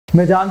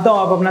मैं जानता हूं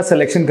आप अपना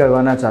सिलेक्शन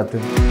करवाना चाहते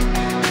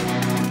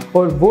हो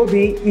और वो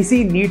भी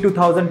इसी नीट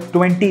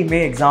 2020 में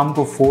एग्जाम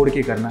को फोड़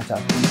के करना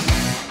चाहते हैं,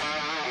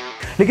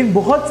 लेकिन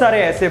बहुत सारे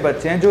ऐसे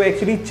बच्चे हैं जो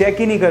एक्चुअली चेक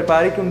ही नहीं कर पा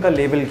रहे कि उनका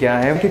लेवल क्या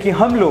है, क्योंकि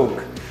हम लोग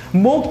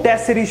मॉक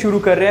टेस्ट सीरीज शुरू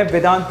कर रहे हैं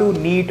Vedantu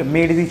NEET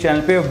made easy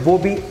channel पे, वो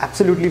भी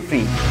एब्सोल्युटली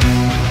फ्री।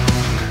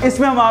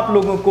 इसमें हम आप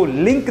लोगों को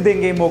लिंक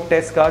देंगे मॉक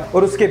टेस्ट का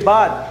और उसके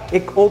बाद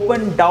एक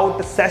ओपन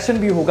डाउट सेशन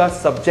भी होगा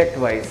सब्जेक्ट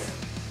वाइज।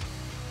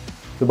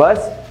 तो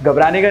बस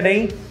घबराने का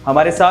नहीं,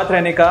 हमारे साथ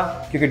रहने का,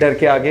 क्योंकि डर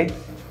के आगे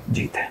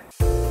जीत है।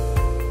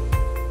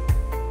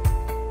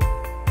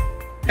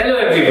 Hello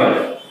everyone,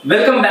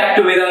 welcome back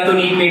to Vedantu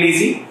NEET made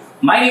easy.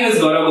 My name is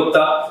गौरव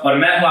गुप्ता और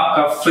मैं हूं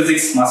आपका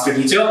फिजिक्स मास्टर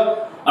टीचर।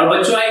 और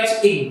बच्चों,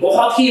 आज एक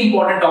बहुत ही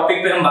इंपॉर्टेंट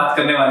टॉपिक पे हम बात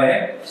करने वाले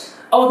हैं।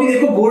 अब अभी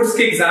देखो, बोर्ड्स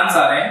के एग्जाम्स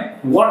आ रहे हैं।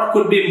 What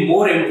could be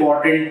more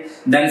important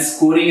then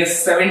scoring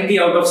 70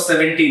 out of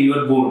 70 in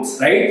your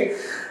boards, right?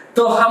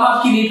 तो हम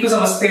आपकी नीड को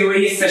समझते हुए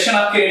ये सेशन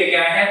आपके लिए लेके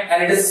आए हैं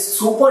and it is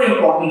super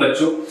important.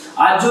 बच्चों,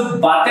 आज जो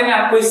बातें मैं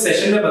आपको इस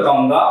सेशन में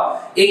बताऊंगा,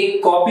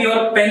 एक कॉपी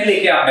और पेन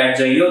लेके आप बैठ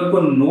जाइए और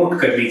उनको नोट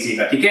कर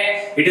लीजिएगा, ठीक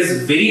है? It is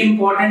very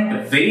important,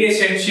 very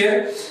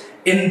essential.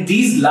 In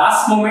these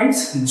last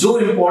moments जो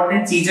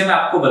इंपॉर्टेंट चीजें मैं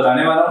आपको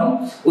बताने वाला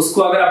हूं,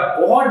 उसको अगर आप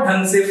बहुत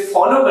ढंग से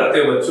फॉलो करते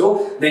हो बच्चों,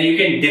 then you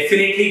can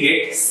definitely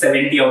get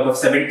 70 out of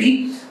 70।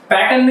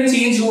 Pattern में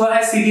चेंज हुआ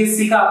है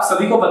सीबीएसई का, आप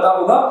सभी को पता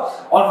होगा,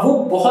 और वो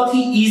बहुत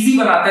ही इजी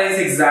बनाता है इस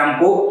एग्जाम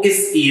को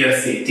इस ईयर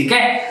से, ठीक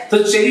है? तो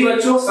चलिए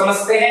बच्चों,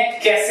 समझते हैं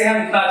कैसे हम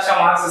इतना अच्छा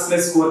मार्क्स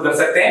इसमें स्कोर कर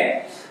सकते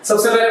हैं।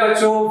 सबसे पहले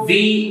बच्चों,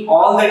 we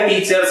all the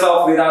teachers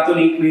of Vedantu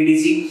NEET made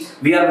easy,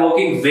 we are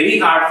working very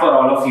hard for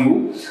all of you.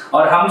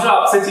 और हम जो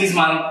आपसे चीज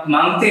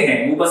मांगते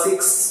हैं वो बस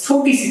एक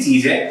छोटी सी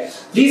चीज है।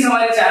 प्लीज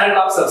हमारे चैनल को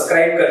आप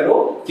सब्सक्राइब कर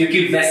लो, क्योंकि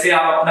वैसे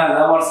आप अपना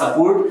लव और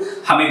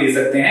सपोर्ट हमें दे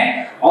सकते हैं।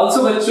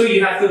 ऑल्सो बच्चों,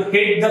 you have to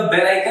hit the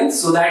bell icon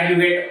so that you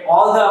get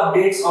all the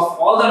updates of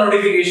all the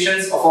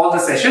notifications of all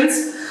the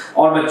sessions.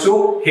 और बच्चों,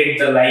 हिट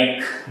द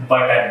लाइक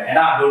बटन, है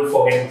ना? Don't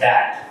forget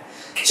that.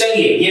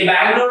 चलिए, ये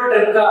बैंगलोर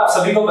ट्रिप का आप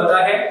सभी को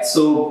पता है।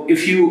 So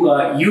if you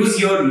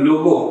use your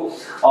logo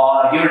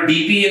और your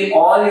DP in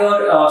all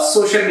your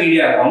social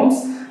media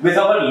accounts with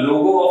our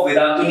logo of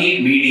Vedantu NEET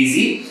made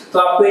easy, तो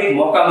आपको एक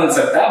मौका मिल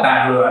सकता है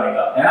बैंगलोर आने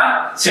का, है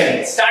ना?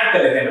 चलिए स्टार्ट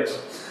कर लेते हैं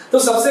बच्चों। तो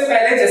सबसे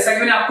पहले, जैसा कि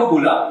मैंने आपको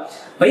बोला,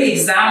 भाई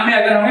एग्जाम में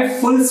अगर हमें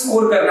फुल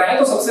स्कोर करना है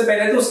तो सबसे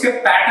पहले तो उसके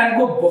पैटर्न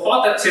को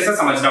बहुत अच्छे से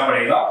समझना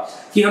पड़ेगा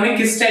कि हमें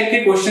किस टाइप के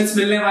क्वेश्चंस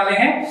मिलने वाले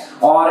हैं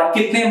और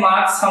कितने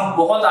मार्क्स हम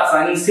बहुत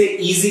आसानी से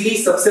इजीली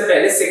सबसे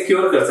पहले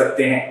सिक्योर कर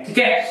सकते हैं, ठीक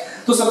है?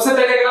 तो सबसे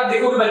पहले अगर आप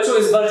देखोगे बच्चों,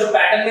 इस बार जो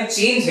पैटर्न में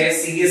चेंज है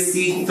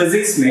सीबीएसई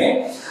फिजिक्स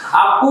में,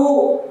 आपको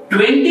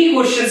 20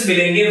 क्वेश्चंस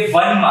मिलेंगे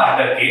 1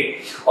 मार्कर के,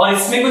 और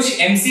इसमें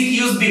कुछ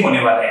एमसीक्यूज भी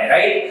होने वाले हैं,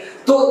 राइट?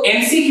 तो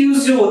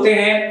एमसीक्यूज जो होते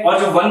हैं और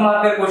जो 1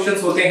 मार्कर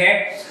क्वेश्चंस होते हैं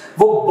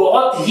वो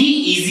बहुत ही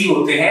इजी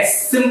होते हैं,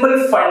 सिंपल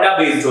फंडा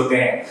बेस्ड होते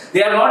हैं।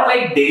 They are not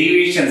like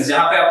derivations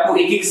जहां पे आपको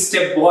एक एक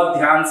स्टेप बहुत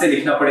ध्यान से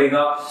लिखना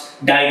पड़ेगा,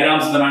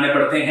 डायग्राम्स बनाने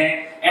पड़ते हैं,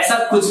 ऐसा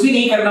कुछ भी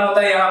नहीं करना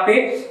होता है। यहाँ पे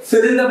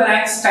fill in the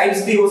blanks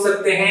types भी हो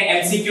सकते हैं,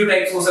 एमसीक्यू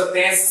टाइप्स हो सकते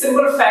हैं,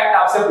 सिंपल फैक्ट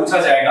आपसे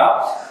पूछा जाएगा।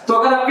 तो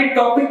अगर आपके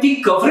टॉपिक की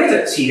कवरेज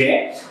अच्छी है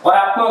और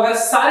आपको अगर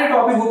सारे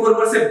टॉपिक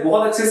ऊपर से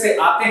बहुत अच्छे से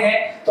आते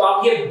हैं, तो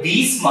आप ये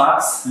 20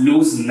 मार्क्स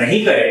लूज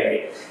नहीं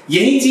करेंगे।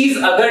 यही चीज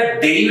अगर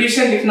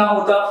डेरिवेशन लिखना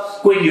होता,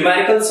 कोई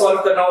न्यूमेरिकल सॉल्व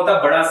करना होता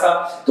बड़ा सा,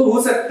 तो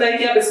हो सकता है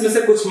कि आप इसमें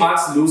से कुछ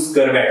मार्क्स लूज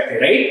कर बैठते,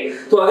 राइट?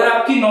 तो अगर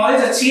आपकी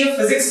नॉलेज अच्छी है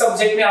फिजिक्स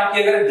सब्जेक्ट में,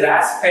 आपकी अगर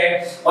ग्रास्प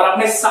है और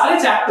आपने सारे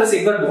चैप्टर्स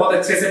एक बार बहुत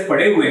अच्छे से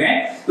पढ़े हुए हैं,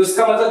 तो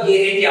इसका मतलब ये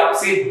है कि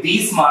आपसे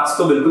 20 मार्क्स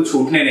तो बिल्कुल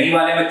छूटने नहीं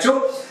वाले बच्चों।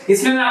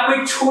 इसमें मैं आपको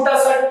एक छोटा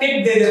सा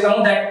टिप दे देता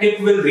हूं, that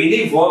tip will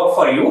really work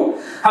for you.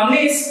 हमने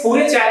इस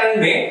पूरे चैनल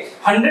में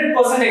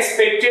 100%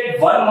 एक्सपेक्टेड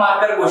 1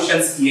 मार्कर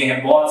क्वेश्चंस किए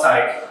हैं, बहुत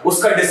सारे।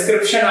 उसका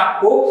डिस्क्रिप्शन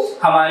आपको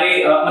हमारे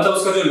मतलब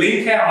उसका जो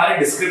लिंक है हमारे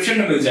डिस्क्रिप्शन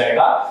में मिल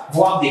जाएगा,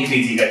 वो आप देख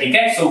लीजिएगा, ठीक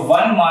है? सो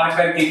 1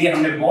 मार्कर के लिए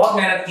हमने बहुत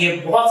मेहनत की है,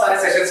 बहुत सारे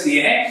सेशंस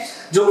लिए हैं,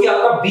 जो कि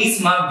आपका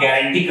 20 मार्क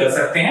गारंटी कर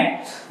सकते हैं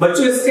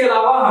बच्चों। इसके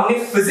अलावा हमने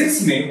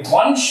फिजिक्स में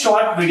 1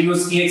 शॉट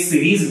वीडियोस की एक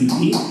सीरीज ली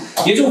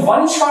थी। ये जो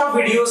 1 शॉट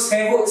वीडियोस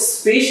हैं वो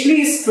स्पेशली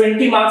इस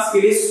 20 मार्क्स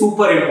के लिए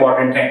सुपर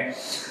इंपॉर्टेंट है।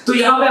 तो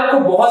यहाँ पे आपको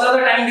बहुत ज्यादा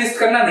टाइम वेस्ट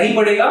करना नहीं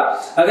पड़ेगा।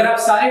 अगर आप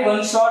सारे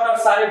 1 शॉट और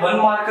सारे 1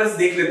 मार्कर्स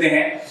देख लेते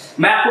हैं,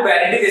 मैं आपको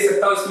गारंटी दे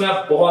सकता हूं इसमें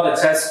आप बहुत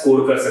अच्छा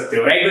स्कोर कर सकते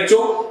हो, राइट बच्चों?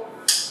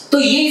 तो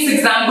ये इस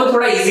एग्जाम को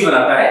थोड़ा इजी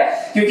बनाता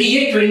है, क्योंकि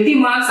ये 20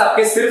 मार्क्स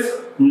आपके सिर्फ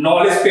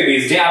नॉलेज पे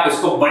बेस्ड है, आप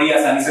इसको बड़ी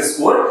आसानी से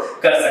स्कोर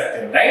कर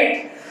सकते हो,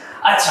 राइट?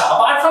 अच्छा,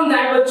 अपार्ट फ्रॉम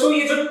दैट बच्चों,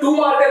 ये जो 2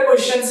 मार्कर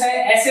क्वेश्चंस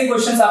हैं, ऐसे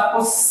क्वेश्चंस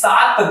आपको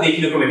 7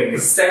 देखने को मिलेंगे,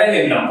 7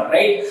 इन नंबर,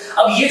 राइट?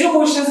 अब ये जो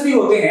क्वेश्चंस भी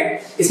होते हैं,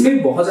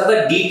 इसमें बहुत ज्यादा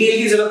डिटेल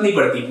की जरूरत नहीं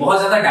पड़ती, बहुत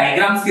ज्यादा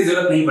डायग्राम्स की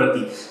जरूरत नहीं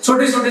पड़ती,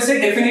 छोटे छोटे से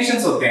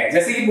डेफिनेशंस होते हैं।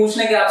 जैसे कि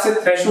पूछने के आपसे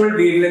थ्रेशोल्ड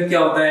वेवलेंथ क्या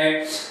होता है,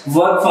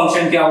 वर्क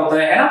फंक्शन क्या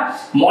होता है ना?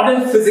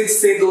 मॉडर्न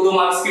फिजिक्स से 2-2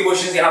 मार्क्स के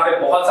क्वेश्चंस यहाँ पे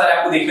बहुत सारे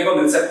आपको देखने को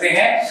मिल सकते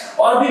हैं,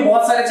 और भी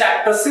बहुत सारे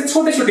चैप्टर्स से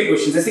छोटे छोटे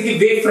क्वेश्चन, जैसे कि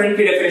वेव फ्रंट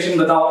की डेफिनेशन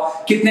बताओ,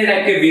 कितने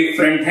टाइप के वेव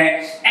फ्रंट हैं,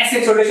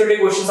 ऐसे छोटे छोटे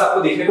छोटे क्वेश्चंस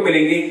आपको देखने को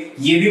मिलेंगे,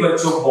 ये भी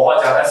बच्चों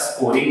बहुत ज्यादा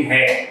स्कोरिंग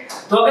है।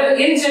 तो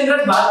अगर इन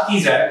जनरल बात की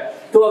जाए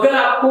तो अगर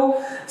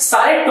आपको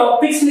सारे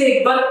टॉपिक्स में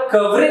एक बार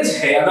कवरेज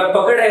है, अगर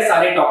पकड़ है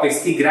सारे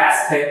टॉपिक्स की,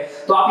 ग्रास्प है,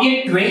 तो आप ये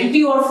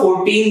 20 और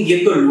 14 ये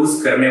तो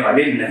लूज करने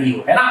वाले नहीं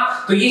हो, है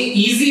ना। तो ये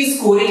इजी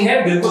स्कोरिंग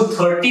है, बिल्कुल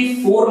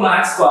 34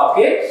 मार्क्स को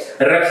आपके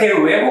रखे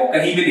हुए हैं, वो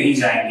कहीं भी नहीं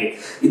जाएंगे।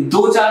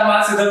 2-4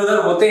 मार्क्स इधर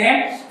उधर होते हैं,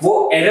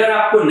 वो एरर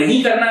आपको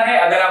नहीं करना है।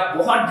 अगर आप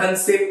बहुत ढंग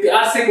से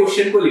प्यार से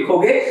क्वेश्चन को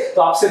लिखोगे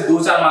तो आपसे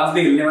 2-4 मार्क्स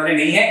भी मिलने वाले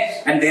नहीं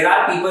है। And there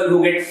are people who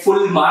get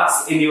full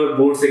marks in your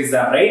boards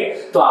exam,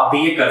 right. तो आप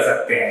भी ये कर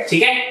सकते हैं,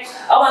 ठीक है।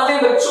 अब आते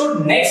हैं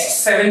बच्चों नेक्स्ट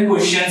 7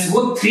 क्वेश्चंस,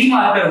 वो 3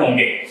 मार्कर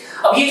होंगे।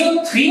 अब ये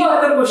जो 3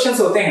 मार्कर क्वेश्चंस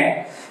होते हैं,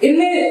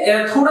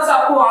 इनमें थोड़ा सा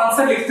आपको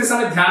आंसर लिखते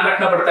समय ध्यान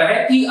रखना पड़ता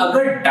है कि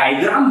अगर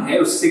डायग्राम है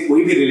उससे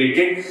कोई भी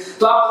रिलेटेड,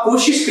 तो आप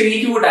कोशिश करिए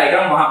कि वो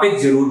डायग्राम वहां पे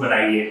जरूर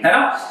बनाइए, है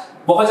ना।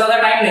 बहुत ज्यादा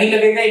टाइम नहीं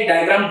लगेगा एक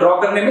डायग्राम ड्रॉ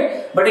करने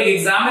में, बट एक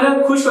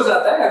एग्जामिनर खुश हो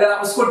जाता है अगर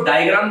आप उसको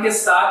डायग्राम के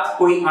साथ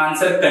कोई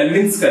आंसर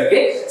कन्विंस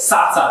करके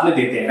साथ साथ में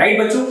देते हैं,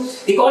 राइट बच्चों।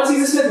 एक और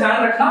चीज इसमें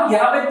ध्यान रखना,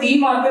 यहाँ पे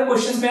 3 मार्कर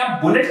क्वेश्चंस में आप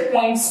बुलेट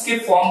पॉइंट्स के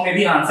फॉर्म में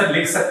भी आंसर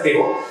लिख सकते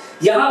हो।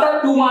 यहां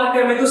तक 2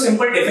 मार्कर में तो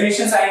सिंपल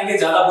डेफिनेशंस आएंगे,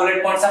 ज्यादा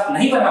बुलेट पॉइंट्स आप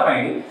नहीं बना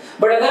पाएंगे,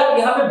 बट अगर आप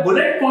यहाँ पे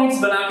बुलेट पॉइंट्स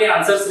बना के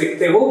आंसर्स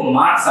लिखते हो,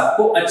 मार्क्स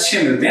आपको अच्छे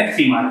मिलते हैं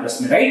 3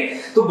 मार्कर्स में, राइट।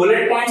 तो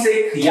बुलेट पॉइंट्स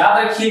एक याद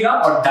रखिएगा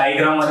और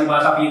डायग्राम वाली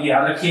बात आप ये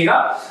याद रखिएगा,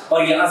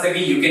 और यहां से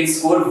भी you can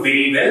score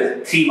very well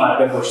 3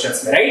 marker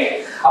questions में,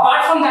 राइट।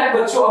 अपार्ट फ्रॉम दैट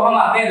बच्चों, अब हम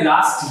आते हैं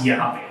लास्ट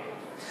यहाँ पे।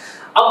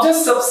 अब जो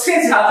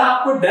सबसे ज्यादा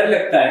आपको डर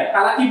लगता है,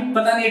 हालांकि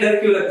पता नहीं डर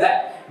क्यों लगता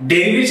है,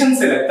 डेरिवेशन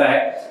से लगता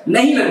है।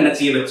 नहीं लगना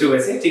चाहिए बच्चों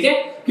वैसे, ठीक है,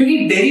 क्योंकि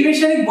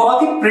डेरिवेशन एक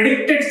बहुत ही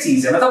प्रेडिक्टेड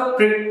चीज है, मतलब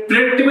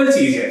प्रेडिक्टेबल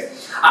चीज है।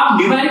 आप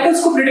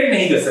न्यूमेरिकल्स को प्रेडिक्ट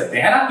नहीं कर सकते,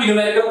 है ना, कि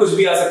न्यूमेरिकल कुछ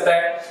भी आ सकता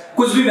है,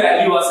 कुछ भी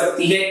वैल्यू आ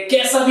सकती है,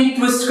 कैसा भी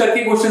ट्विस्ट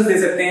करके क्वेश्चन दे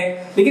सकते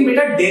हैं। लेकिन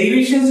बेटा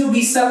डेरिवेशन जो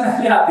 20 साल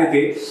पहले आते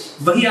थे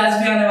वही आज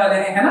भी आने वाले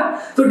हैं, है ना।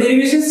 तो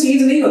डेरिवेशन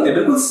चीज नहीं होते,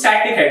 बिल्कुल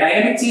स्टैटिक है,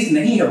 डायनामिक चीज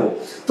नहीं है वो।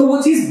 तो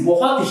वो चीज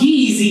बहुत ही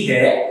इजी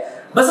है,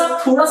 बस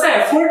आप थोड़ा सा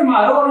एफर्ट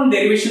मारो और उन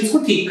डेरिवेशंस को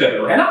ठीक कर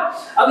लो, है ना।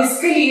 अब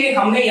इसके लिए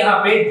हमने यहाँ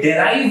पे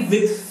डेराइव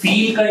विद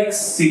फील का एक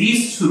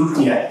सीरीज शुरू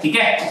किया है, ठीक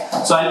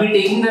है। सो I will be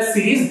taking the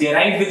series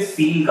derive with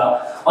feel का,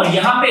 और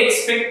यहाँ पे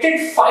एक्सपेक्टेड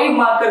 5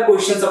 मार्कर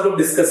क्वेश्चंस हम लोग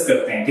डिस्कस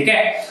करते हैं, ठीक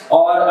है।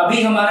 और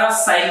अभी हमारा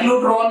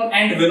साइक्लोट्रॉन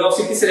एंड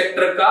वेलोसिटी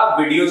सिलेक्टर का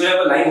वीडियो जो है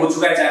वो लाइव हो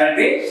चुका है चैनल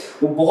पे।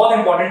 वो बहुत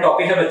इंपॉर्टेंट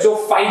टॉपिक है बच्चों,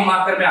 5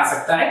 मार्कर में आ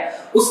सकता है,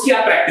 उसकी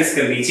आप प्रैक्टिस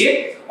कर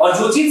लीजिए। और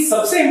जो चीज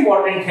सबसे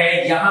इंपॉर्टेंट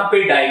है, यहाँ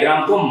पे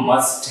डायग्राम तो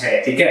मस्ट है,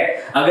 ठीक है।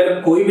 अगर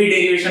कोई भी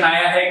डेरिवेशन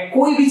आया है,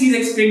 कोई भी चीज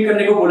एक्सप्लेन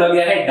करने को बोला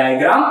गया है,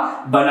 डायग्राम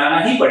बनाना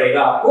ही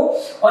पड़ेगा आपको,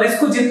 और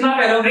इसको जितना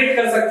एलोबरेट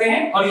कर सकते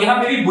हैं। और यहाँ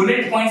पे भी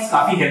बुलेट पॉइंट्स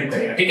काफी हेल्प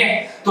करेगा, ठीक है।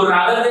 तो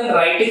rather than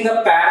writing the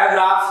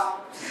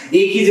paragraph,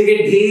 एक ही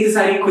जगह ढेर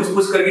सारी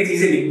कुछ करके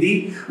चीजें लिख दी,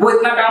 वो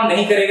इतना काम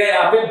नहीं करेगा।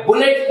 यहाँ पे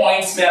बुलेट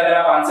पॉइंट्स में अगर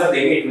आप आंसर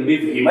देंगे, it will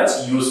be very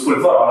much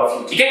useful for all of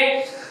you, ठीक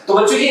है। तो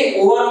बच्चों ये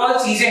ओवरऑल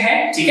चीजें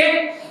हैं, ठीक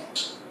है।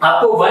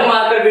 आपको 1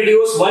 marker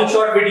videos, 1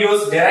 short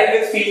videos, derive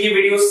with feel की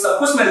वीडियोस सब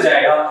कुछ मिल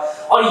जाएगा।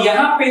 और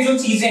यहाँ पे जो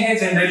चीजें हैं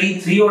जनरली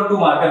 3 और 2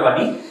 मार्कर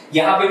वाली,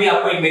 यहाँ पे भी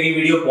आपको एक मेरी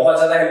वीडियो बहुत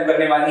ज्यादा हेल्प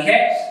करने वाली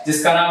है,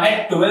 जिसका नाम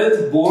है 12th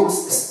बोर्ड्स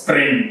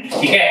स्प्रिंट,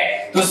 ठीक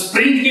है। तो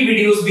स्प्रिंट की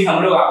वीडियोस भी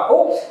हम लोग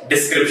आपको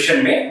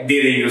डिस्क्रिप्शन में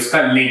दे देंगे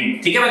उसका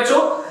लिंक, ठीक है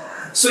बच्चों।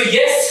 So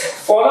yes,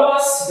 follow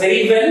us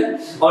very well,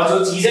 और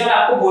जो चीजें मैं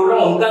आपको बोल रहा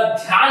हूं उनका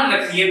ध्यान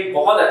रखिए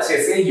बहुत अच्छे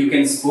से, you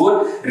can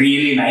score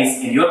really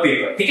nice in your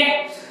paper, ठीक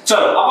है।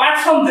 चलो अपार्ट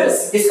फ्रॉम दिस,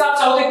 इसका आप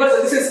चाहो तो एक बार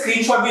जल्दी से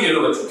स्क्रीनशॉट भी ले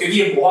लो बच्चों, क्योंकि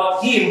ये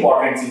बहुत ही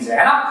इंपॉर्टेंट चीज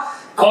है ना।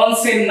 कौन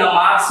से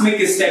मार्क्स में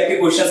किस टाइप के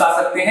क्वेश्चंस आ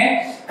सकते हैं,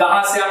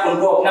 कहां से आप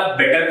उनको अपना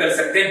बेटर कर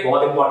सकते हैं,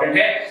 बहुत इंपॉर्टेंट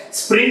है।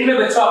 स्प्रिंट में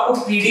बच्चों आपको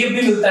पीडीएफ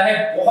भी मिलता है,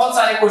 बहुत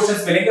सारे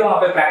क्वेश्चंस मिलेंगे वहां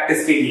पे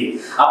प्रैक्टिस के लिए,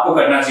 आपको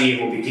करना चाहिए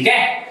वो भी, ठीक है।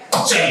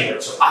 चलिए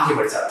बच्चों आगे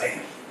बढ़ जाते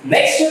हैं।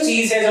 नेक्स्ट जो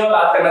चीज है जो मैं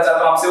बात करना चाहता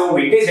हूं आपसे, वो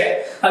वेटेज है।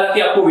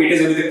 हालांकि आपको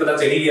वेटेज अभी तक पता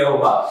चल ही गया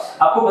होगा।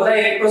 आपको पता है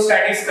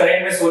इलेक्ट्रोस्टैटिक्स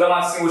करंट में 16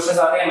 मार्क्स के क्वेश्चंस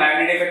आते हैं,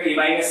 मैग्नेटिक इफेक्ट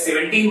ईएमआई में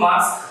 17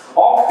 मार्क्स,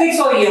 ऑप्टिक्स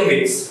और ईएम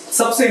वेव्स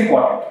सबसे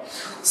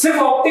इंपॉर्टेंट, सिर्फ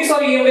ऑप्टिक्स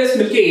और ईएम वेव्स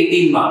मिलके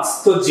 18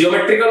 मार्क्स। तो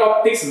जियोमेट्रिकल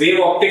ऑप्टिक्स,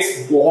 वेव ऑप्टिक्स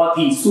बहुत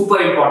ही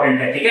सुपर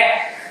इंपॉर्टेंट है, ठीक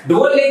है।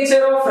 Dual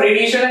nature of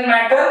radiation and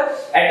matter,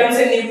 atoms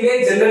and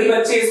nucleus, generally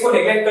बच्चे इसको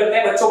नेग्लेक्ट करते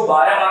हैं बच्चों।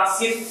 12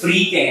 मार्क्स ये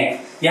फ्री के हैं,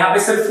 यहाँ पे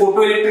सिर्फ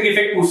फोटो इलेक्ट्रिक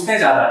इफेक्ट पूछते हैं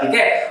ज्यादा, ठीक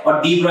है, और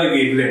deep Broglie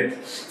wavelength.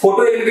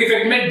 Photo electric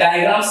effect में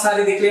डायग्राम्स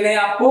सारे देख लेने हैं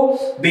आपको,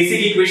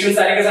 बेसिक इक्वेशन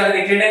सारे के सारे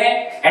देख लेने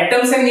हैं।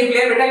 एटम्स एंड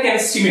न्यूक्लियर बेटा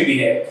केमिस्ट्री में भी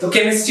है, तो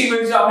केमिस्ट्री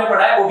में जो आपने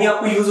पढ़ा है वो भी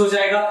आपको यूज हो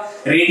जाएगा।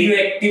 रेडियो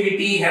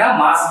एक्टिविटी है ना,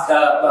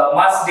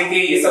 मास डीके,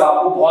 ये सब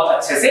आपको बहुत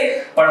अच्छे से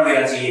पढ़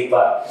लेना चाहिए एक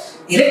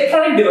बार।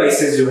 इलेक्ट्रॉनिक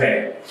डिवाइसेस जो है,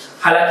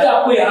 हालांकि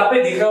आपको यहाँ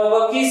पे दिख रहा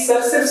होगा कि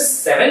सर सिर्फ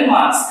 7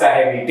 मार्क्स का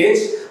है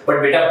वेटेज, बट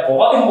बेटा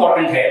बहुत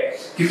इंपॉर्टेंट है,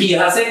 क्योंकि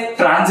यहां से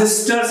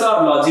ट्रांजिस्टर्स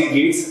और लॉजिक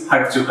गेट्स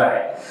हट चुका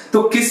है।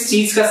 तो किस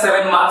चीज का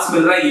 7 मार्क्स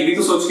मिल रहा है ये भी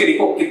तो सोच के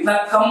देखो, कितना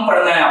कम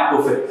पढ़ना है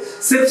आपको। फिर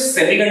सिर्फ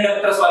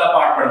सेमीकंडक्टर्स वाला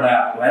पार्ट पढ़ना है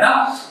आपको, है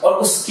ना, और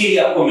उसके लिए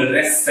आपको मिल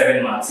रहे हैं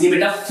 7 मार्क्स। ये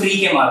बेटा फ्री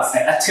के मार्क्स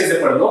है, अच्छे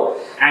से पढ़ लो,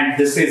 and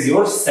this is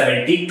your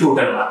 70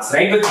 total marks,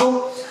 right बच्चों।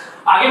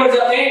 आगे बढ़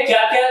जाते हैं,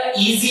 क्या क्या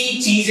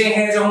इजी चीजें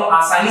हैं जो हम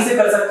आसानी से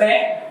कर सकते हैं।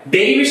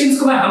 डेरिवेशंस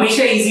को मैं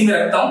हमेशा इजी में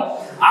रखता हूं,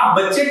 आप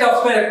बच्चे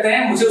टफ में रखते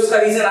हैं, मुझे उसका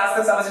रीजन आज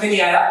तक समझ में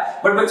नहीं आया,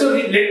 बट बच्चों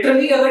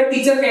लिटरली अगर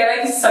टीचर कह रहा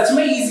है कि सच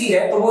में इजी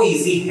है तो वो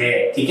इजी है,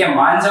 ठीक है,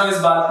 मान जाओ इस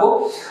बात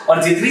को,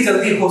 और जितनी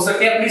जल्दी हो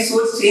सके अपनी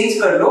सोच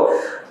चेंज कर लो,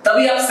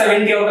 तभी आप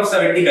 70 आउट ऑफ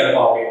 70 कर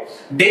पाओगे।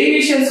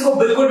 डेरिवेशंस को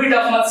बिल्कुल भी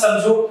टफ मत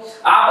समझो,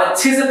 आप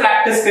अच्छे से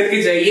प्रैक्टिस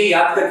करके जाइए,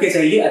 याद करके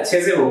जाइए,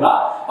 अच्छे से होगा।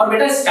 और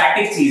बेटा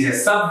स्टैटिक चीज है,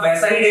 सब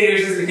वैसा ही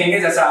डेरिवेशंस लिखेंगे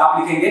जैसा आप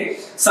लिखेंगे,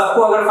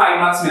 सबको अगर 5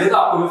 मार्क्स मिले तो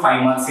आपको भी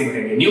 5 मार्क्स ही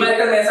मिलेंगे।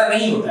 न्यूमेरिकल में ऐसा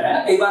नहीं होता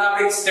है, कई बार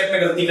आप एक स्टेप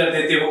में गलती कर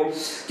देते हो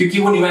क्योंकि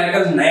वो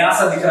न्यूमेरिकल नया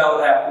सा दिख रहा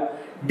होता है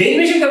आपको।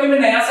 डेरिवेशन कभी भी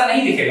नया सा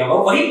नहीं दिखेगा, वो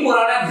वही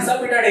पुराना घिसा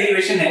पिटा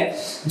डेरिवेशन है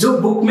जो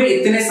बुक में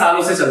इतने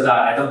सालों से चलता आ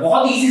रहा है। तो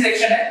बहुत इजी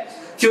सेक्शन है,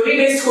 थ्योरी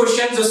बेस्ड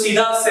क्वेश्चन जो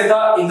सीधा सीधा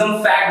एकदम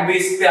फैक्ट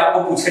बेस्ड पे आपको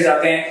पूछे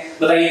जाते हैं,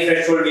 बताइए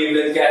थ्रेशोल्ड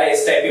वेवलेंथ क्या है,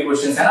 इस टाइप के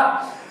क्वेश्चंस है ना।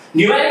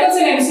 न्यूमेरिकल्स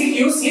एंड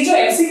एमसीक्यूज, ये जो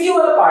एमसीक्यू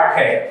वाला पार्ट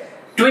है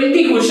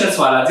 20 क्वेश्चंस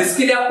वाला,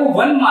 जिसके लिए आपको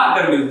 1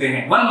 मार्कर मिलते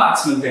हैं, 1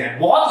 मार्क्स मिलते हैं,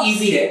 बहुत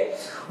इजी है,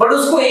 बट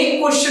उसको एक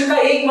क्वेश्चन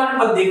का 1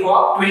 मार्क मत देखो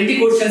आप, 20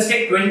 क्वेश्चंस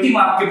के 20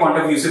 मार्क के पॉइंट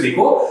ऑफ व्यू से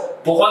देखो,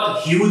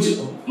 बहुत ह्यूज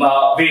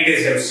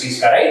वेटेज है उस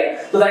चीज का,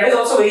 राइट। तो that is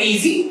also very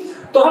easy.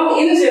 तो हम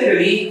इन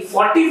generally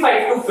 45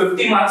 to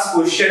 50 marks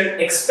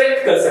question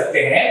expect कर सकते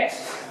हैं,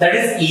 that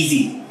is easy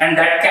and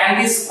that can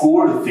be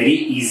scored very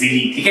easily,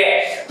 ठीक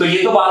है। तो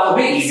ये तो बात हो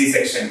गई इजी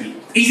सेक्शन की,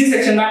 इजी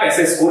सेक्शन में आप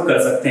ऐसे स्कोर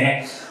कर सकते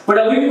हैं, बट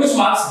अभी भी कुछ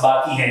मार्क्स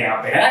बाकी है यहाँ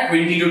पे, है ना,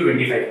 20 to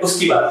 25,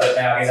 उसकी बात करते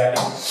हैं आगे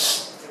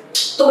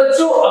जाके। तो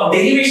बच्चों अब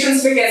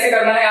डेरिवेशंस में कैसे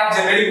करना है, आप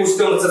जनरली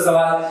पूछते हो मुझसे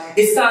सवाल,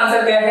 इसका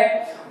आंसर क्या है,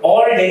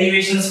 all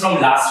derivations from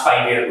last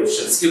 5 year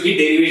questions, क्योंकि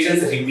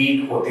डेरिवेशंस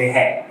रिपीट होते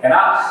हैं, है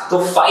ना। तो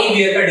 5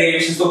 ईयर का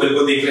डेरिवेशंस को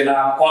बिल्कुल देख लेना,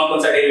 कौन कौन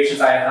सा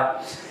डेरिवेशंस आया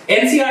था।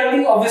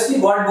 एनसीईआरटी ऑब्वियसली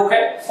गॉड बुक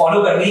है,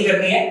 फॉलो करनी ही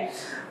करनी है।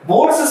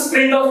 Boards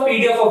sprint of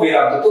PDF of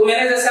Vedantu, तो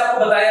मैंने जैसे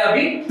आपको बताया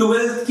अभी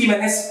 12th की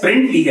मैंने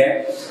स्प्रिंट ली है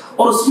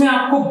और उसमें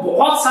आपको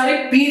बहुत सारे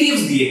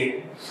पीडीएफ दिए हैं।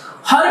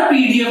 हर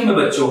पीडीएफ में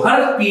बच्चों,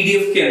 हर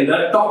पीडीएफ के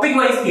अंदर टॉपिक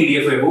वाइज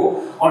पीडीएफ है वो,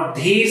 और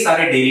ढेर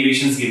सारे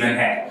डेरिवेशंस गिवन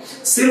हैं।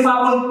 सिर्फ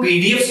आप उन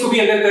पीडीएफ्स को भी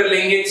अगर कर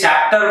लेंगे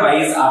चैप्टर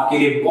वाइज, आपके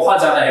लिए बहुत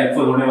ज्यादा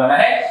हेल्पफुल होने वाला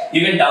है।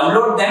 यू कैन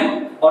डाउनलोड देम,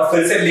 और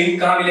फिर से लिंक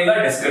कहां मिलेगा,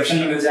 डिस्क्रिप्शन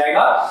में मिल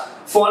जाएगा।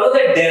 Follow the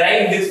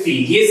derive with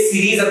feel, ये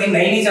सीरीज अभी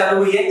नई नहीं चालू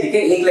हुई है, ठीक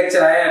है, एक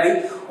लेक्चर आया है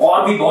अभी,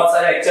 और भी बहुत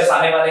सारे लेक्चर्स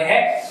आने वाले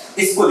हैं,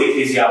 इसको देख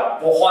लीजिए आप,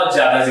 बहुत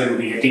ज्यादा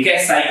जरूरी है, ठीक है।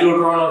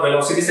 साइक्लोट्रॉन और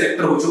वेलोसिटी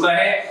सेलेक्टर हो चुका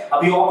है,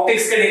 अभी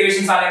ऑप्टिक्स के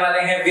डेरिवेशंस आने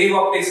वाले हैं, वेव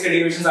ऑप्टिक्स के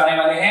डेरिवेशंस आने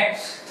वाले हैं,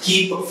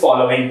 कीप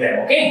फॉलोइंग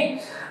देम, ओके।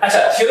 अच्छा,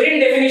 theory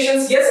and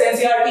definitions, yes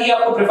NCERT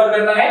आपको प्रेफर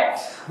करना है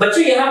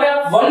बच्चों। यहाँ पे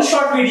आप 1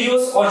 शॉट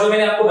वीडियोस और जो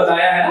मैंने आपको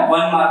बताया है ना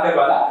 1 मार्कर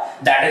वाला,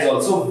 that is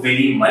also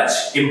very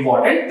much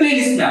important,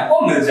 playlist में आपको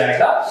मिल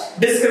जाएगा,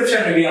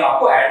 डिस्क्रिप्शन में भी हम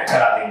आपको ऐड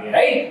करा देंगे,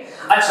 राइट।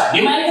 अच्छा,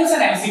 न्यूमेरिकल्स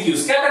एंड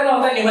एमसीक्यूज, क्या करना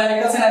होता है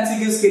न्यूमेरिकल्स एंड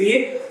एमसीक्यूज के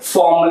लिए,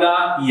 फॉर्मूला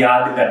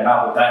याद करना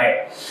होता है।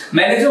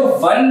 मैंने जो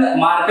 1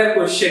 मार्कर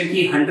क्वेश्चन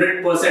की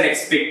 100%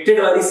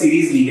 एक्सपेक्टेड वाली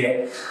सीरीज ली है,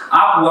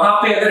 आप वहां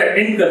पे अगर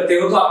अटेंड करते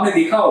हो तो आपने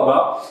देखा होगा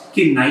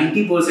कि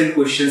 90%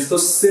 क्वेश्चंस तो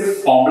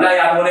सिर्फ फॉर्मूला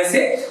याद होने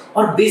से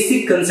और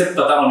बेसिक कांसेप्ट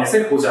पता होने से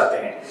हो जाते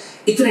हैं,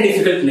 इतने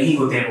डिफिकल्ट नहीं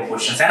होते हैं वो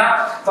क्वेश्चंस, है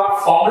ना। तो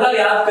आप फॉर्मूला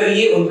याद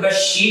करिए, उनका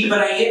शीट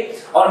बनाइए,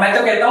 और मैं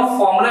तो कहता हूं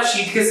फॉर्मूला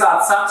शीट के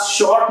साथ साथ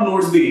शॉर्ट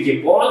नोट्स भी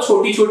लिखिए, बहुत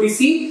छोटी छोटी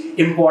सी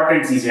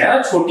इंपॉर्टेंट चीजें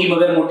है, छोटी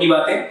मगर मोटी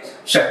बातें,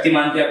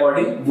 शक्तिमान के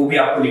अकॉर्डिंग, वो भी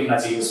आपको लिखना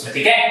चाहिए उसमें,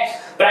 ठीक है।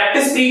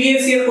 Practice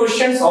previous year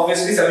questions,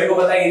 obviously सभी को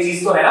पता है ये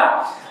चीज तो, है ना।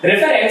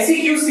 रेफर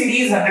एमसीक्यू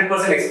सीरीज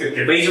 100%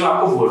 एक्सपेक्टेड, भाई जो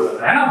आपको बोल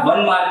रहा है ना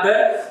 1 मार्कर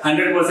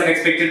 100%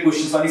 एक्सपेक्टेड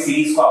क्वेश्चंस वाली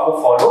सीरीज को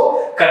आपको फॉलो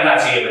करना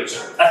चाहिए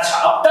बच्चों। अच्छा,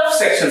 अब टफ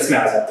सेक्शंस में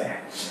आ जाते हैं।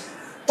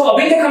 तो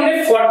अभी तक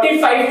हमने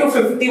 45 to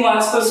 50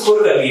 मार्क्स पर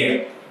स्कोर कर लिए,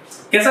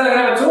 कैसा लग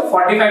रहा है बच्चों,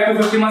 45 to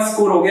 50 मार्क्स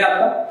स्कोर हो गया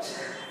आपका,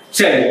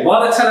 चलिए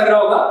बहुत अच्छा लग रहा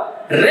होगा।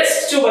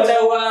 रेस्ट जो बचा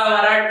हुआ है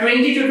हमारा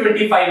 20 to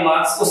 25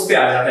 मार्क्स, उस पे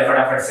आ जाते हैं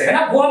फटाफट से, है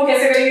ना। वो हम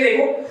कैसे करेंगे,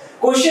 देखो,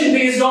 question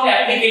based on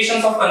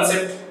applications of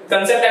concept,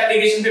 concept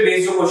application पे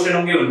बेस्ड जो क्वेश्चन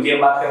होंगे उनकी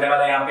हम बात करने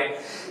वाले हैं यहाँ पे,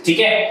 ठीक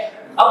है।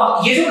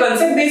 अब ये जो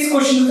कांसेप्ट बेस्ड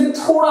क्वेश्चन होते हैं,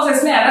 थोड़ा सा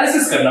इसमें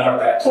एनालिसिस करना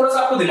पड़ता है, थोड़ा सा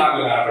आपको दिमाग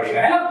लगाना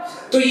पड़ेगा, है ना।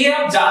 तो ये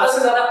आप ज्यादा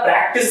से ज्यादा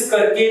प्रैक्टिस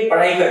करके,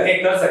 पढ़ाई करके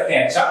कर सकते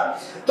हैं। अच्छा,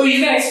 तो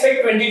you can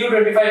expect 20 to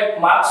 25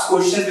 marks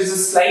question which is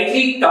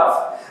slightly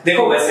tough.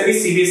 देखो वैसे भी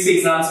सीबीएसई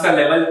एग्जाम्स का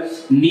लेवल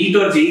नीट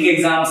और जेईई के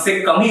एग्जाम से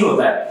कम ही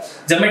होता है,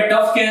 जब मैं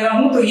टफ कह रहा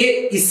हूं तो ये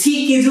इसी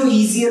के जो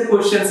इजियर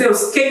क्वेश्चंस है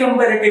उसके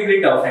कंपैरेटिवली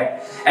टफ है,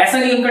 ऐसा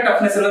नहीं उनका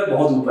टफनेस लेवल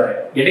बहुत ऊपर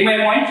है। Getting my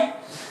point.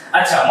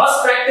 अच्छा,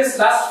 must practice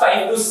last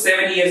 5 to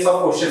 7 years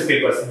of question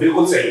papers,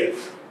 बिल्कुल सही है।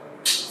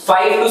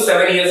 5 to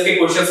 7 इयर्स के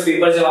क्वेश्चन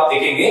पेपर जब आप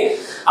देखेंगे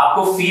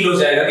आपको फील हो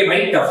जाएगा कि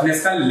भाई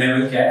टफनेस का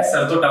लेवल क्या है,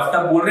 सर तो टफ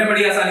बोल रहे हैं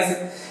बड़ी आसानी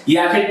से, ये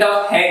आखिर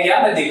टफ है क्या,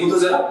 मैं देखूं तो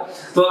जरा।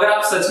 तो अगर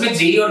आप सच में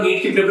जेईई और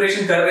नीट की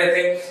प्रिपरेशन कर रहे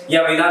थे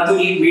या वेदांतु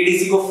नीट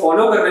मेडीसी को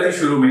फॉलो कर रहे थे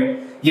शुरू में,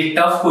 ये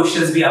टफ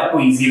क्वेश्चंस भी आपको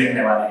इजी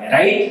लगने वाले हैं,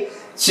 राइट।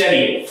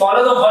 चलिए,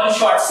 follow the 1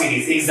 shot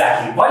series,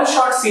 exactly 1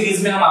 shot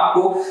series में हम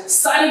आपको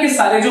सारे के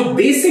सारे जो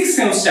बेसिक्स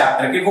हैं उस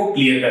चैप्टर के वो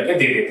क्लियर करके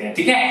दे देते हैं,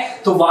 ठीक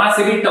है। तो वहां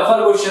से भी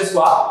टफर क्वेश्चंस को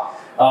आप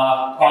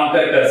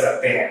कॉन्कर कर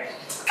सकते हैं।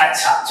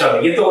 अच्छा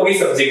चलो, ये तो हो गई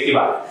सब्जेक्ट की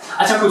बात।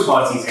 अच्छा कुछ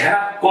और चीजें है ना,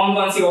 कौन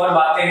कौन सी और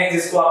बातें हैं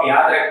जिसको आप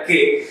याद रख के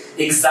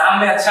एग्जाम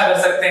में अच्छा कर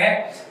सकते हैं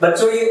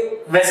बच्चों?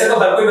 ये वैसे तो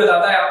हर कोई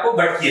बताता है आपको,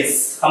 बट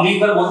यस हम एक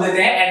बार बोल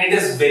देते हैं, and it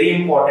is very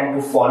important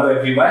to follow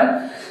everyone.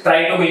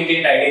 Try to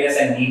maintain tidiness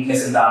and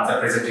neatness in the answer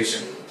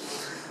presentation.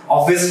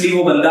 Obviously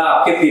वो बंदा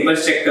आपके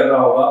पेपर्स चेक कर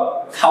रहा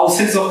होगा,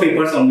 थाउजेंड्स ऑफ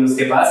पेपर्स होंगे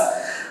उसके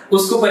पास,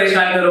 उसको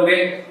परेशान करोगे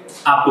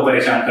आपको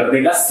परेशान कर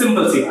देगा।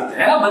 सिंपल सी बात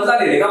है ना, बदला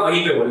ले लेगा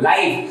वहीं पे, वो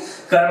लाइव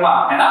कर्मा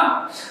है ना।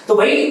 तो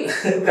भाई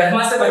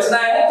कर्मा से बचना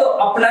है तो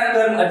अपना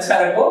कर्म अच्छा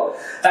रखो,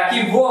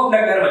 ताकि वो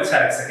अपना कर्म अच्छा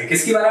रख सके।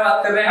 किसकी बारे में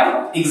बात कर रहे हैं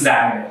हम?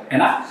 एग्जाम में, है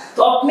ना।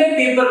 तो अपने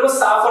पेपर को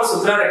साफ और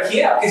सुथरा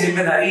रखिए, आपकी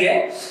जिम्मेदारी है,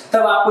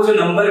 तब आपको जो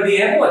नंबर भी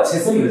है वो अच्छे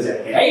से मिल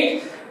जाएंगे,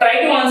 right.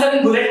 Try to answer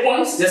in bullet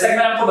points. जैसा कि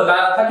मैंने आपको बता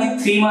रहा था कि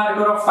 3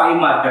 मार्कर और 5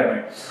 मार्कर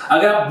में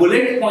अगर आप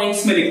बुलेट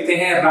पॉइंट्स में लिखते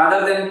हैं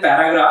रादर देन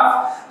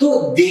पैराग्राफ, तो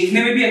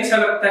देखने में भी अच्छा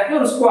लगता है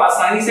और उसको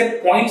आसानी से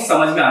पॉइंट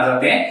समझ में आ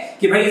जाते हैं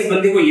कि भाई इस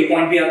बंदे को ये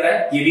पॉइंट भी आता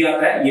है, ये भी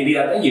आता है, ये भी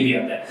आता है, ये भी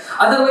आता है।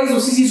 अदरवाइज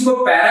उसी चीज को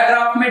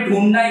पैराग्राफ में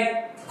ढूंढना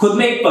खुद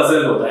में एक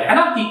पजल होता है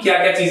ना, कि क्या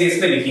क्या चीजें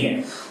इसमें लिखी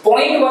हैं।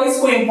 पॉइंट वाइज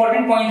कोई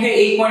इंपॉर्टेंट पॉइंट है,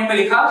 एक पॉइंट में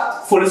लिखा,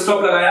 फुल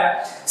स्टॉप लगाया,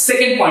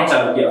 सेकंड पॉइंट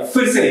चालू किया,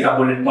 फिर से लिखा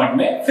बुलेट पॉइंट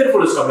में, फिर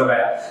फुल स्टॉप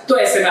लगाया, तो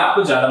ऐसे में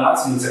आपको ज्यादा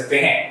मार्क्स मिल सकते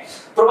हैं।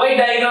 Provide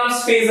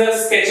diagrams,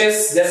 phasors,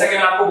 sketches. जैसा कि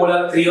मैं आपको बोला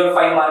 3 और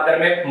 5 मार्कर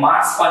में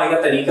मार्क्स पाने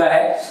का तरीका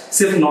है,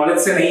 सिर्फ नॉलेज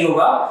से नहीं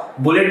होगा,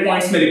 बुलेट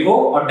पॉइंट्स में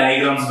लिखो और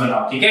डायग्राम्स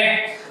बनाओ, ठीक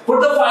है। Put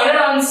the final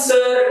answer,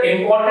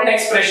 important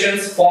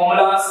expressions,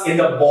 formulas in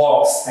the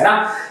box, है ना।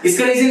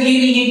 इसका रीजन ये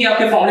नहीं है कि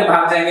आपके फॉर्मूले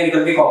भाग जाएंगे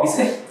निकल के कॉपी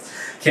से,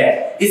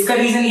 खैर इसका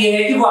रीजन ये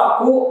है कि वो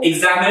आपको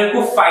एग्जामिनर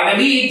को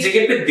फाइनली एक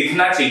जगह पे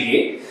दिखना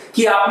चाहिए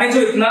कि आपने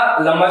जो इतना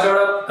लंबा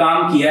चौड़ा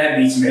काम किया है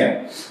बीच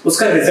में,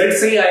 उसका रिजल्ट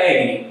सही आया है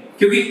कि नहीं।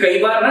 क्योंकि कई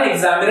बार ना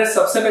एग्जामिनर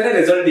सबसे पहले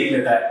रिजल्ट देख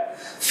लेता है,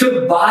 फिर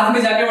बाद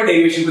में जाके वो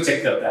डेरिवेशन को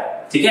चेक करता है,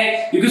 ठीक है,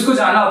 क्योंकि उसको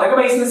जानना होता है कि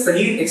भाई इसने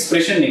सही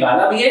एक्सप्रेशन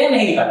निकाला भी है या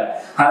नहीं निकाला।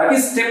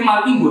 हालांकि स्टेप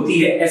मार्किंग होती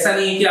है, ऐसा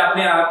नहीं है कि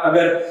आपने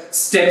अगर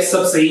स्टेप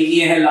सब सही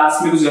किए हैं,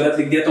 लास्ट में कुछ गलत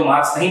लिख दिया तो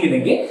मार्क्स नहीं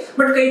मिलेंगे,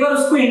 बट कई बार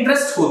उसको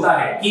इंटरेस्ट होता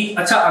है कि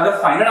अच्छा अगर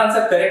फाइनल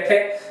आंसर करेक्ट है,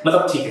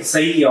 मतलब ठीक है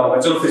सही किया होगा,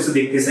 चलो फिर से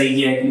देखते सही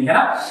किया है कि नहीं, है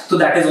ना। तो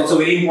that is also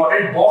very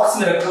important. Box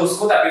में रखो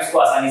उसको ताकि उसको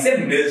आसानी से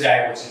मिल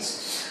जाए वो चीज।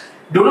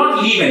 Do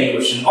not leave any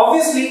question.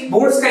 Obviously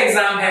boards का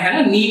एग्जाम है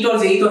ना, नीट और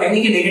जेईई तो है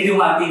नहीं कि नेगेटिव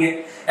मार्किंग है,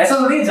 ऐसा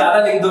थोड़ी ज्यादा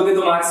लिख दोगे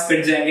तो मार्क्स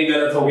कट जाएंगे,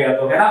 गलत हो गया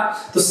तो, है ना।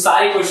 तो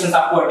सारे क्वेश्चंस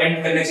आपको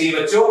अटेम्प्ट करने चाहिए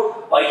बच्चों,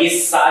 और ये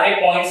सारे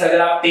पॉइंट्स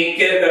अगर आप टेक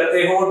केयर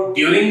करते हो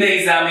ड्यूरिंग द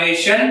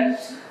एग्जामिनेशन,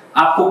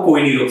 आपको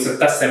कोई नहीं रोक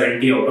सकता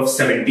 70 आउट ऑफ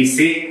 70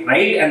 से,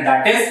 right, and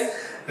that is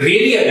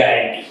really a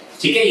guarantee,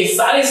 ठीक है। ये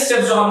सारे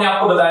स्टेप्स जो हमने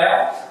आपको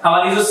बताया,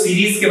 हमारी जो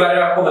सीरीज के बारे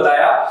में आपको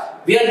बताया,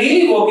 we are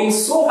really working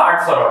so hard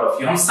for all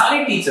of you. हम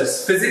सारे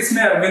टीचर्स, फिजिक्स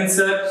में अरविंद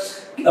सर,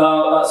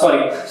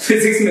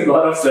 फिजिक्स में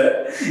गौरव सर,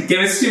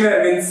 केमिस्ट्री में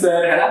अरविंद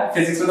सर, है ना,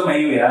 फिजिक्स में तो मैं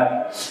ही हूं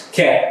यार,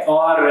 खैर,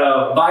 और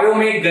बायो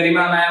में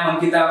गरिमा मैम,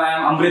 अंकिता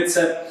मैम, अमृत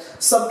सर,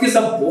 सबके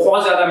सब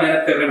बहुत ज्यादा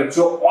मेहनत कर रहे हैं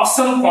बच्चों।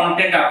 ऑसम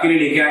कंटेंट आपके लिए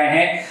लेके आए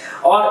हैं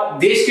और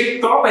देश के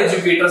टॉप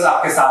एजुकेटर्स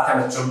आपके साथ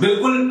हैं बच्चों।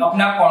 बिल्कुल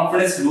अपना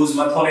कॉन्फिडेंस लूज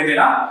मत होने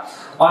देना,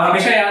 और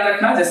हमेशा याद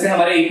रखना, जैसे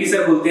हमारे एपी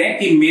सर बोलते हैं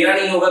कि मेरा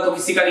नहीं होगा तो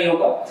किसी का नहीं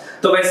होगा,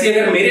 तो वैसे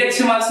अगर मेरे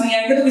अच्छे मार्क्स नहीं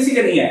आएंगे तो किसी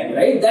के नहीं आएंगे,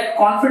 right. That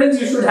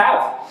confidence you should have,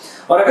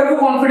 और अगर वो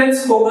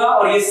कॉन्फिडेंस होगा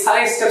और ये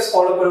सारे स्टेप्स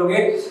फॉलो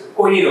करोगे,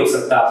 कोई नहीं रोक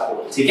सकता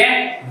आपको, ठीक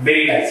है।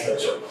 वेरी नाइस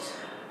बच्चों।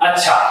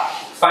 अच्छा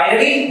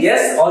finally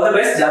yes, all the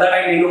best. ज्यादा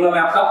टाइम नहीं लूंगा मैं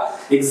आपका,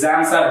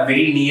 एग्जाम्स आर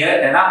वेरी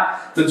नियर, है ना।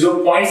 तो जो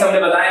पॉइंट्स हमने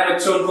बताए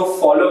बच्चों, उनको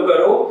फॉलो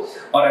करो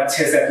और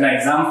अच्छे से अपना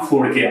एग्जाम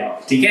फोड़ के आओ,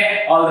 ठीक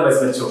है। ऑल द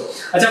बेस्ट बच्चों।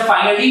 अच्छा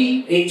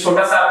फाइनली एक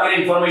छोटा सा आपके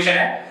लिए इंफॉर्मेशन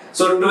है।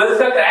 सो 12th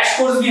का क्रैश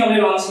कोर्स भी हमने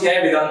लॉन्च किया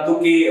है वेदांतु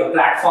के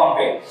प्लेटफॉर्म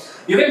पे।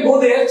 You can go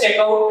there, check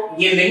out,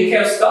 ये लिंक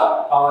है उसका,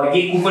 और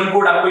ये कूपन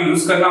कोड आपको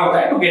यूज करना होता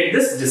है टू गेट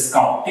दिस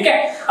डिस्काउंट, ठीक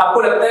है।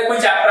 आपको लगता है कोई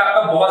चैप्टर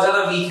आपका बहुत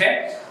ज्यादा वीक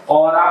है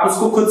और आप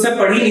उसको खुद से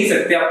पढ़ ही नहीं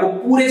सकते, आपको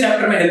पूरे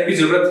चैप्टर में हेल्प की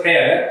जरूरत है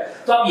अगर,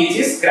 तो आप ये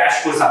चीज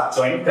क्रैश कोर्स आप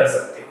ज्वाइन कर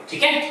सकते हो,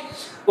 ठीक है।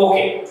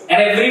 Okay,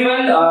 and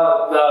everyone,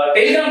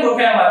 Telegram group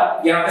है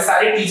हमारा, यहाँ पे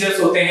सारे टीचर्स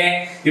होते हैं,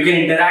 you can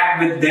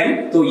interact with them,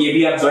 तो ये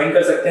भी आप ज्वाइन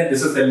कर सकते हैं।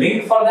 This is the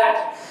link for that.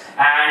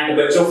 And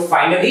बच्चों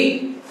फाइनली,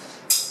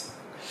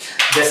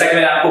 जैसा कि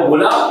मैंने आपको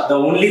बोला, the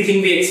only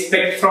thing we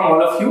expect from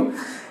all of you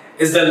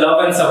is the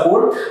love and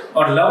support.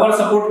 और लव और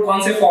सपोर्ट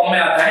कौन से फॉर्म में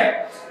आता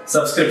है?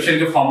 सब्सक्रिप्शन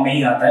के फॉर्म में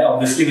ही आता है,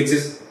 obviously, which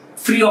is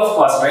free of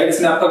cost, right.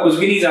 इसमें आपका कुछ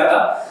भी नहीं जाता,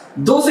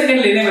 2 सेकंड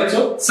लेने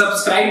बच्चों,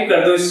 सब्सक्राइब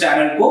कर दो इस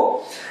चैनल को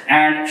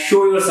and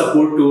show your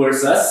support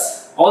towards us.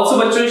 Also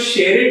बच्चों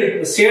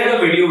share the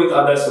video with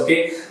others, okay,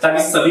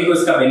 ताकि सभी को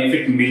इसका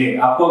बेनिफिट मिले।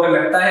 आपको अगर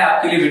लगता है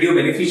आपके लिए वीडियो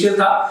बेनिफिशियल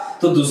था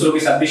तो दूसरों के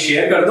साथ भी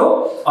शेयर कर दो।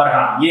 और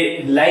हाँ,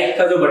 ये लाइक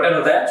का जो बटन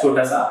होता है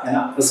छोटा सा, है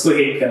ना, उसको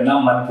हिट करना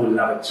मत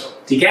भूलना बच्चों,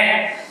 ठीक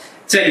है।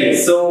 चलिए,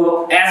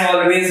 so as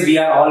always we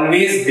are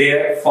always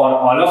there for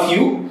all of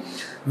you.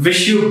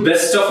 Wish you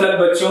best of luck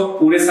बच्चों।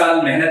 पूरे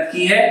साल मेहनत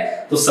की है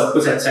तो सब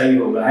कुछ अच्छा ही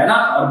होगा, है ना।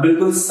 और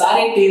बिल्कुल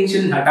सारे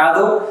टेंशन हटा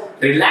दो,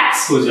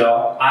 रिलैक्स हो जाओ,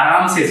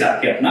 आराम से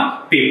जाके अपना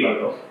पेपर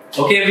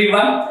दो। Okay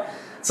everyone,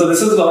 So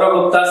this is Gaurav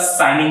Gupta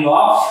signing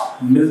off.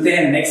 मिलते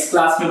हैं नेक्स्ट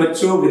क्लास में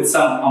बच्चों with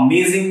some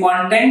amazing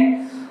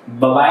content.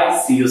 Bye bye,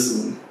 see you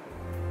soon.